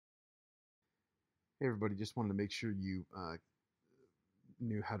Hey everybody, just wanted to make sure you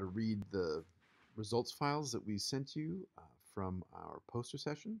knew how to read the results files that we sent you from our poster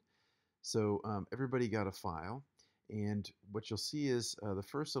session. So everybody got a file, and what you'll see is the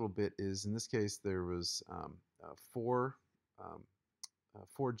first little bit is, in this case, there was um, four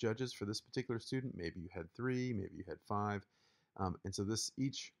judges for this particular student. Maybe you had three, maybe you had five. And so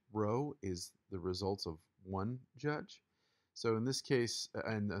each row is the results of one judge. So in this case,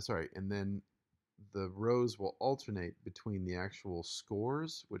 and then the rows will alternate between the actual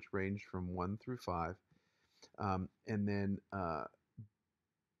scores, which range from 1 through 5, and then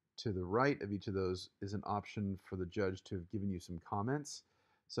to the right of each of those is an option for the judge to have given you some comments.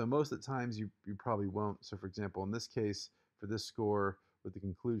 So most of the times you probably won't. So for example, in this case, for this score with the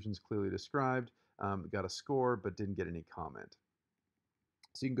conclusions clearly described, got a score but didn't get any comment.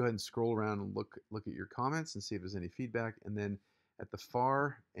 So you can go ahead and scroll around and look at your comments and see if there's any feedback. And then at the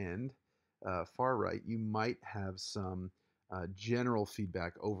far end, far right, you might have some general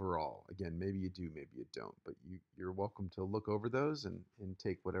feedback overall. Again, maybe you do, maybe you don't, but you're welcome to look over those and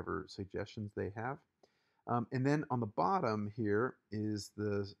take whatever suggestions they have. And then on the bottom here is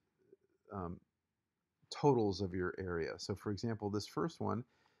the um, totals of your area. So for example, this first one,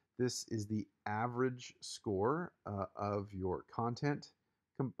 this is the average score of your content,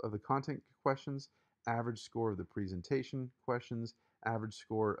 of the content questions, average score of the presentation questions, average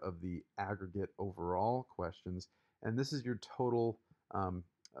score of the aggregate overall questions, and this is your total um,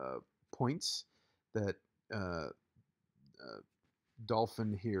 uh, points that uh,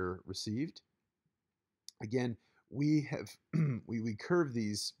 Dolphin here received. Again, we have we curved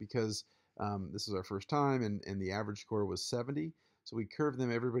these because this is our first time, and the average score was 70. So we curved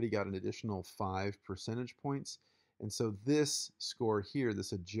them. Everybody got an additional 5 percentage points. And so this score here,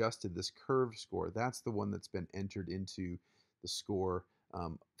 this curved score, that's the one that's been entered into the score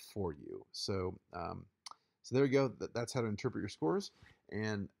for you. So there you go. That's how to interpret your scores.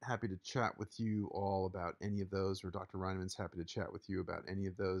 And happy to chat with you all about any of those, or Dr. Reinemann's happy to chat with you about any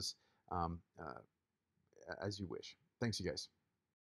of those. Um, uh, as you wish. Thanks, you guys.